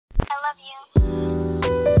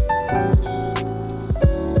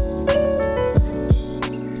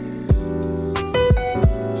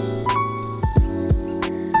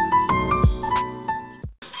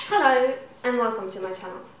to my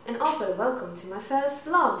channel, and also welcome to my first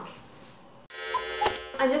vlog.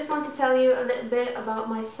 I just want to tell you a little bit about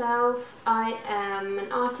myself. I am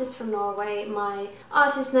an artist from Norway. My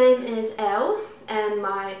artist name is Elle and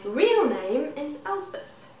my real name is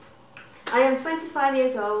Elspeth. I am 25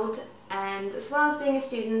 years old, and as well as being a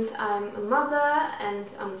student, I'm a mother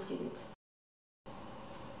and I'm a student.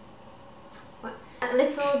 A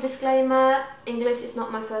little disclaimer, English is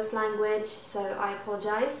not my first language, so I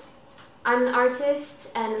apologize. I'm an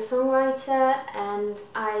artist and a songwriter, and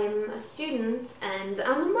I'm a student and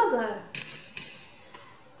I'm a mother.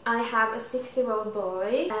 I have a 6-year-old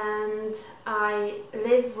boy and I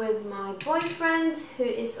live with my boyfriend, who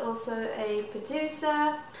is also a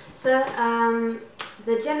producer. So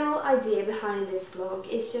the general idea behind this vlog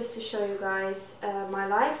is just to show you guys my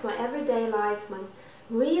life, my everyday life, my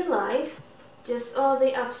real life. Just all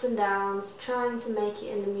the ups and downs, trying to make it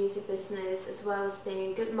in the music business, as well as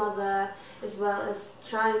being a good mother, as well as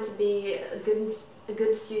trying to be a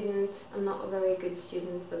good student. I'm not a very good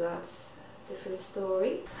student, but that's a different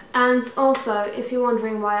story. And also, if you're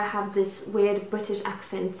wondering why I have this weird British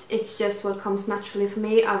accent, it's just what comes naturally for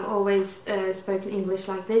me. I've always spoken English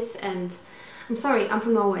like this, and I'm sorry, I'm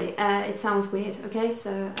from Norway. It sounds weird, okay?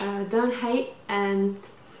 So don't hate, and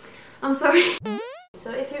I'm sorry. So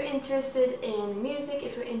if you're interested in music,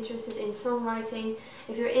 if you're interested in songwriting,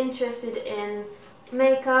 if you're interested in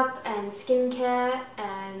makeup and skincare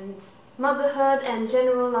and motherhood and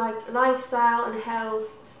general lifestyle and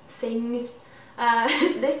health things,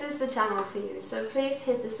 this is the channel for you. So please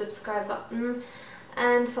hit the subscribe button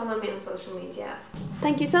and follow me on social media.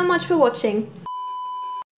 Thank you so much for watching.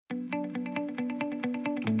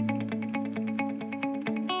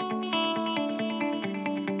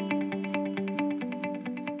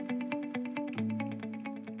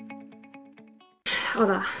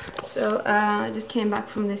 Hola. So I just came back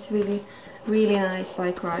from this really nice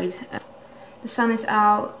bike ride. The sun is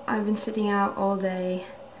out. I've been sitting out all day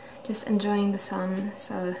just enjoying the sun.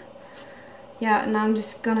 So yeah, now I'm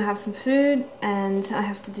just gonna have some food and I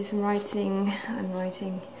have to do some writing. I'm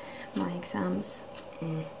writing my exams.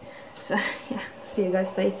 So yeah, see you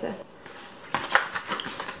guys later.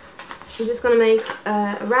 I'm just gonna make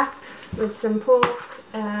a wrap with some pork,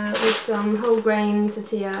 with some whole grain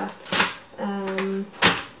tortilla,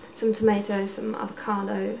 some tomatoes, some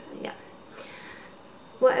avocado, yeah,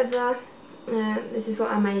 whatever. This is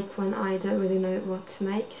what I make when I don't really know what to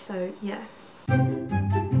make, so yeah.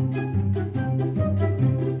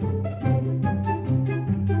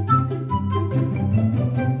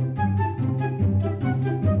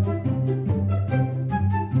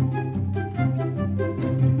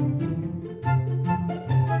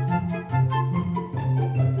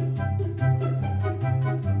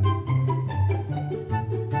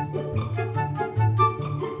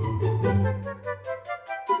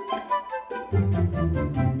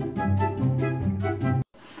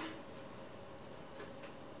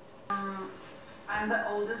 I'm the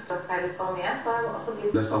oldest of Spirulina, so I will also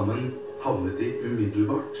give... Det sammen havnet de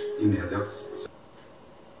umiddelbart I medias...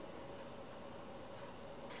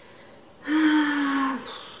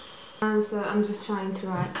 So I'm just trying to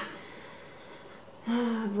write,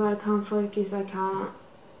 but I can't focus, I can't...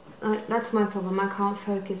 that's my problem, I can't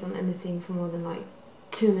focus on anything for more than like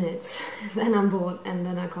 2 minutes. Then I'm bored and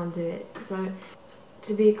then I can't do it. So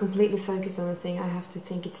to be completely focused on a thing, I have to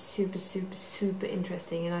think it's super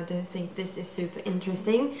interesting, and I don't think this is super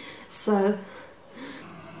interesting, so...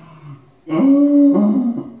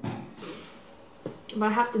 But I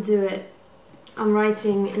have to do it. I'm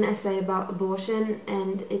writing an essay about abortion,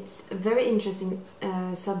 and it's a very interesting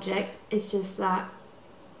subject. It's just that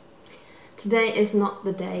today is not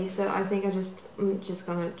the day, so I think I'm just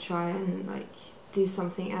gonna try and like do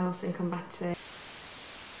something else and come back to it.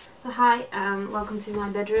 So hi, welcome to my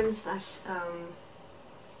bedroom slash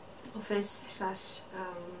office slash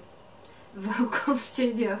vocal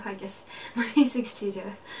studio, I guess, my music studio.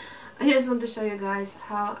 I just want to show you guys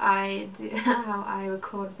how I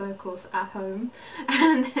record vocals at home,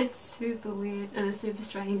 and it's super weird and it's super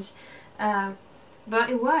strange, but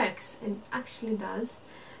it works, it actually does.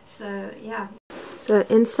 So yeah. So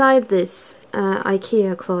inside this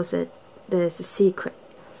IKEA closet there's a secret.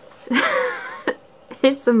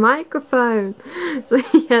 It's a microphone. So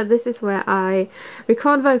yeah, this is where I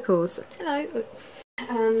record vocals. Hello.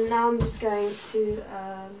 Now I'm just going to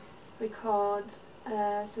record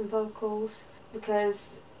some vocals,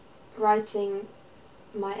 because writing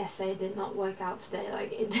my essay did not work out today.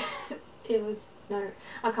 Like it was, no,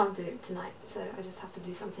 I can't do it tonight, so I just have to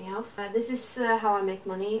do something else. This is how I make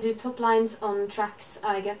money. I do top lines on tracks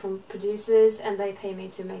I get from producers, and they pay me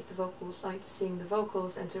to make the vocals, like to sing the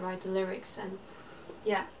vocals and to write the lyrics, and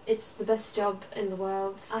yeah, it's the best job in the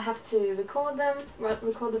world. I have to record them,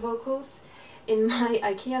 record the vocals in my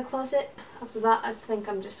IKEA closet. After that, I think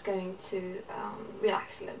I'm just going to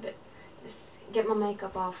relax a little bit, just get my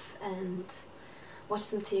makeup off and watch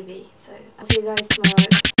some TV. So I'll see you guys tomorrow.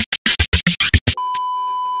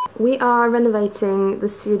 We are renovating the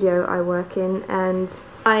studio I work in, and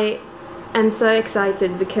I am so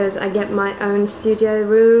excited because I get my own studio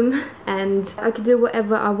room and I could do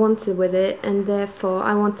whatever I wanted with it, and therefore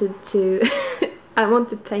I wanted to I want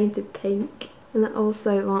to paint it pink, and I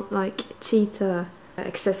also want like cheetah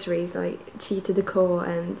accessories, like cheetah decor,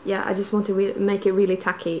 and yeah, I just want to make it really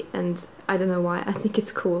tacky, and I don't know why, I think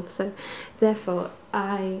it's cool. So therefore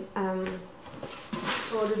I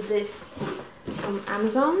ordered this from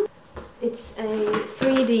Amazon. It's a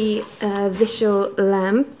 3D visual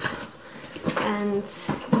lamp, and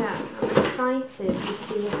yeah, I'm excited to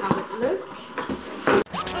see how it looks.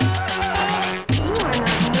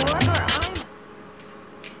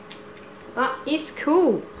 That is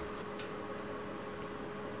cool.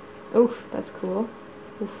 Oh, that's cool.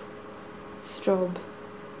 Oof. Strobe.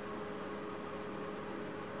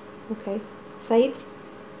 Okay, fade.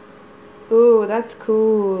 Oh, that's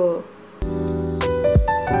cool.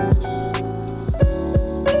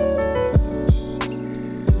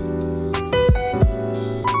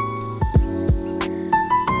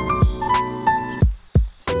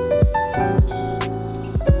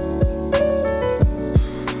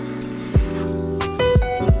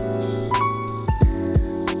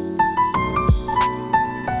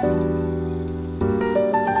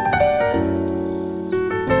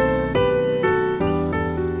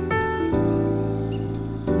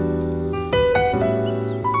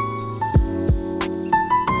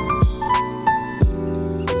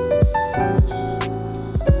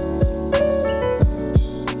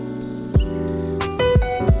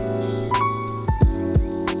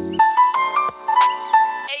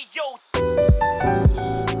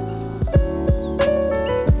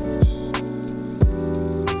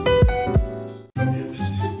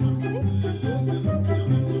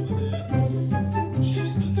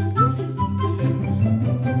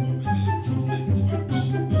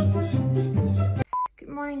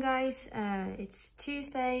 Guys, it's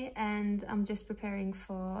Tuesday and I'm just preparing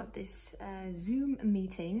for this Zoom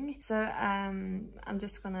meeting. So I'm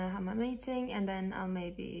just gonna have my meeting and then I'll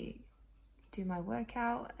maybe do my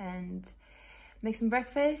workout and make some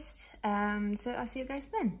breakfast. So I'll see you guys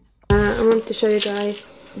then. I want to show you guys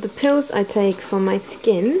the pills I take for my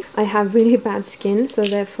skin. I have really bad skin, so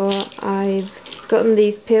therefore I've gotten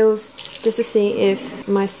these pills just to see if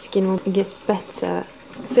my skin will get better.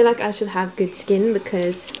 I feel like I should have good skin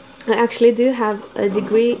because I actually do have a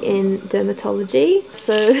degree in dermatology,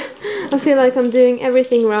 so I feel like I'm doing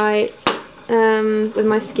everything right with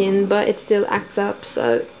my skin, but it still acts up,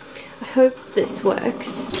 so I hope this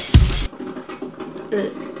works.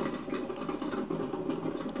 Ugh.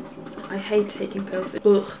 I hate taking pills.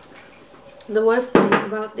 Ugh. The worst thing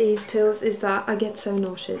about these pills is that I get so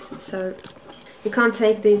nauseous, so you can't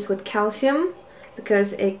take these with calcium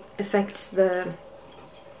because it affects the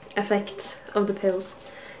effect of the pills.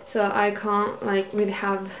 So I can't like really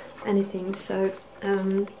have anything, so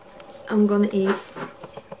I'm gonna eat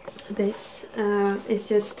this. It's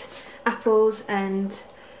just apples and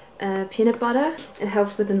peanut butter. It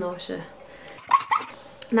helps with the nausea.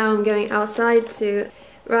 Now I'm going outside to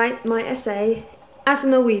write my essay. As a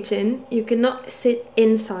Norwegian, you cannot sit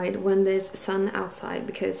inside when there's sun outside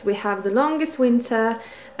because we have the longest winter,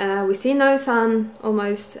 we see no sun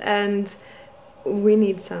almost, and we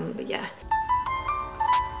need sun, but yeah.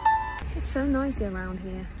 It's so noisy around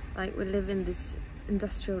here. Like, we live in this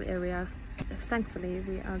industrial area. Thankfully,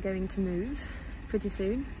 we are going to move pretty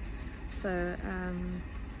soon. So, I can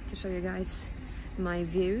show you guys my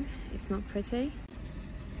view. It's not pretty.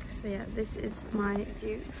 So yeah, this is my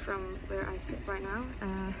view from where I sit right now.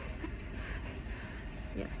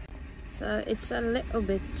 Yeah. So it's a little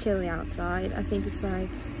bit chilly outside. I think it's like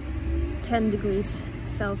 10 degrees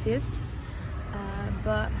Celsius.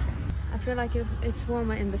 But I feel like it's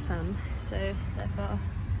warmer in the sun, so therefore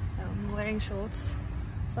I'm wearing shorts,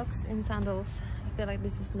 socks and sandals. I feel like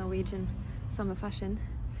this is Norwegian summer fashion,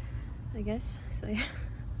 I guess, so yeah.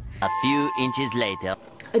 A few inches later.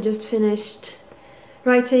 I just finished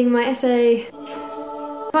writing my essay.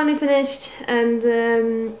 Finally finished,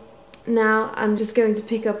 and now I'm just going to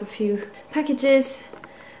pick up a few packages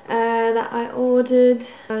that I ordered.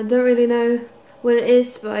 I don't really know what it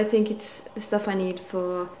is, but I think it's the stuff I need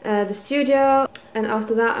for the studio. And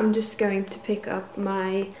after that I'm just going to pick up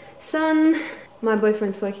my son. My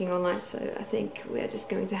boyfriend's working all night, so I think we're just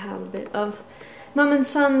going to have a bit of mum and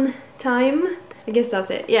son time. I guess that's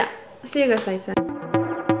it. Yeah, see you guys later.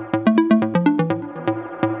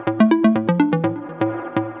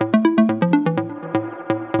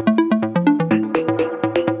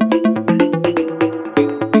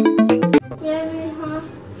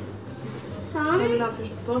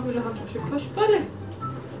 Vill du ha kanske körsbär eller?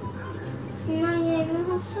 Nej, jag vill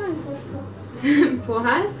ha sån först. På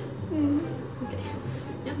här? Mm. Okej.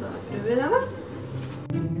 Jag tar prover den då.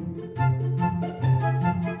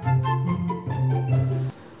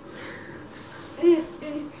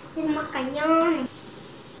 Det smakar jan.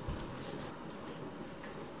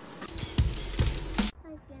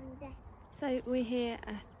 So we're here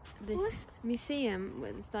at this museum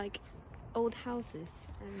with like old houses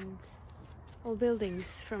and old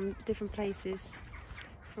buildings from different places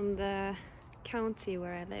from the county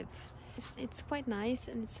where I live. It's quite nice,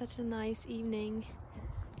 and it's such a nice evening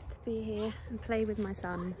to be here and play with my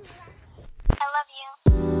son. I love you.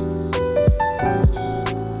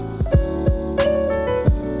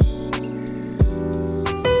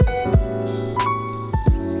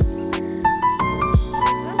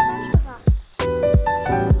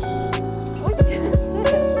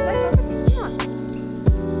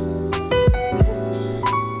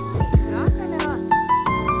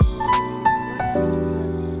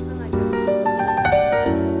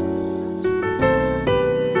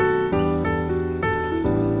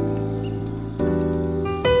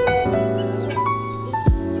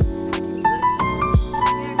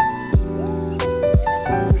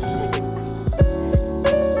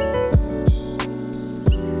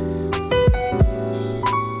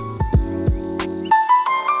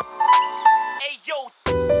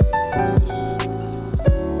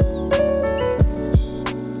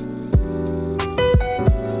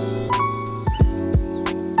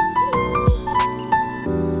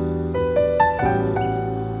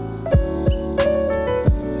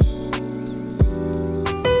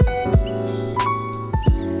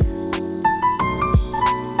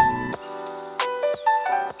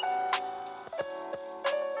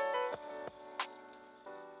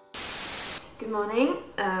 Good morning.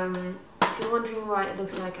 If you're wondering why it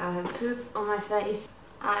looks like I have poop on my face,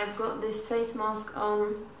 I've got this face mask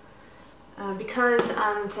on because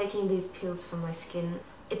I'm taking these peels from my skin.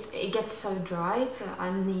 It gets so dry, so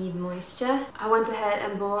I need moisture. I went ahead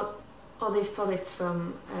and bought all these products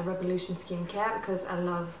from Revolution skincare because I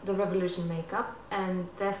love the Revolution makeup, and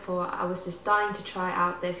therefore I was just dying to try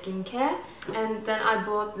out their skincare. And then I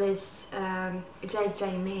bought this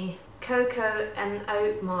Jamie cocoa and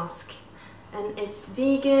oat mask, and it's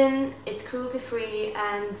vegan, it's cruelty free,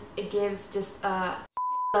 and it gives just a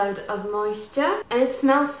load of moisture, and it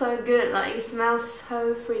smells so good. Like, it smells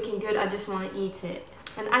so freaking good, I just want to eat it.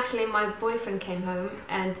 And actually my boyfriend came home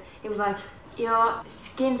and he was like, your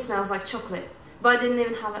skin smells like chocolate, but I didn't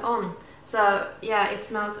even have it on. So yeah, it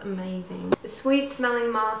smells amazing. The sweet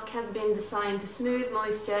smelling mask has been designed to smooth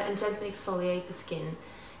moisture and gently exfoliate the skin.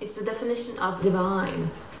 It's the definition of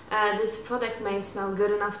divine. This product may smell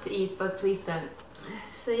good enough to eat, but please don't.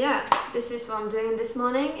 So yeah, this is what I'm doing this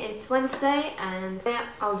morning. It's Wednesday, and yeah,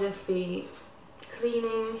 I'll just be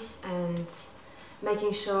cleaning and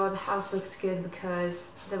making sure the house looks good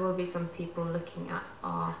because there will be some people looking at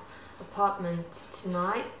our apartment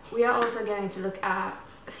tonight. We are also going to look at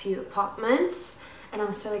a few apartments, and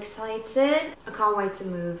I'm so excited. I can't wait to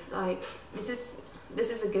move. Like, this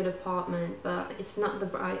is a good apartment, but it's not the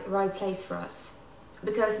right place for us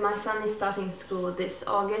because my son is starting school this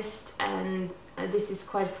August, and this is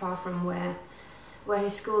quite far from where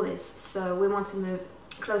his school is, so we want to move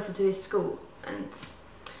closer to his school, and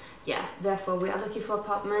yeah, therefore we are looking for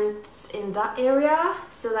apartments in that area,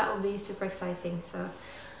 so that will be super exciting. So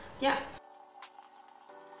yeah.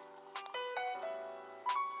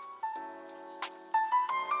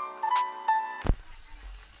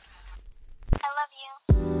 I love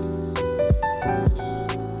you.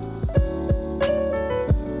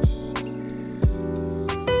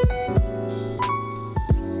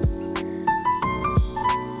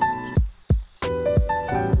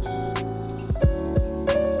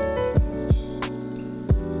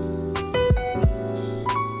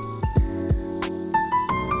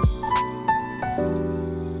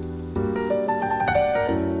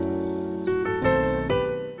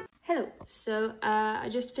 So I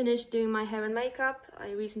just finished doing my hair and makeup.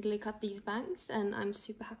 I recently cut these bangs and I'm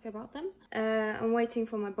super happy about them. I'm waiting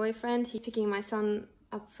for my boyfriend. He's picking my son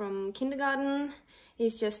up from kindergarten.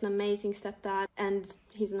 He's just an amazing stepdad and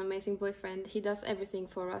he's an amazing boyfriend. He does everything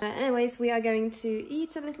for us. Anyways, we are going to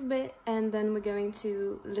eat a little bit and then we're going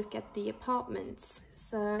to look at the apartments.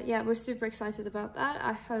 So yeah, we're super excited about that.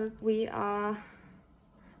 I hope we are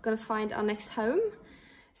gonna find our next home.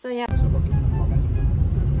 So yeah. Jeg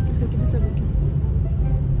skal ikke til Sørbakken.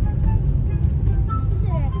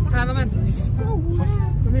 Hva mente du? Skole.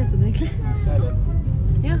 Hva mente du egentlig? Leilighet.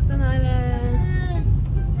 Ja, den er...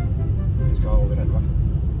 Vi skal over 11.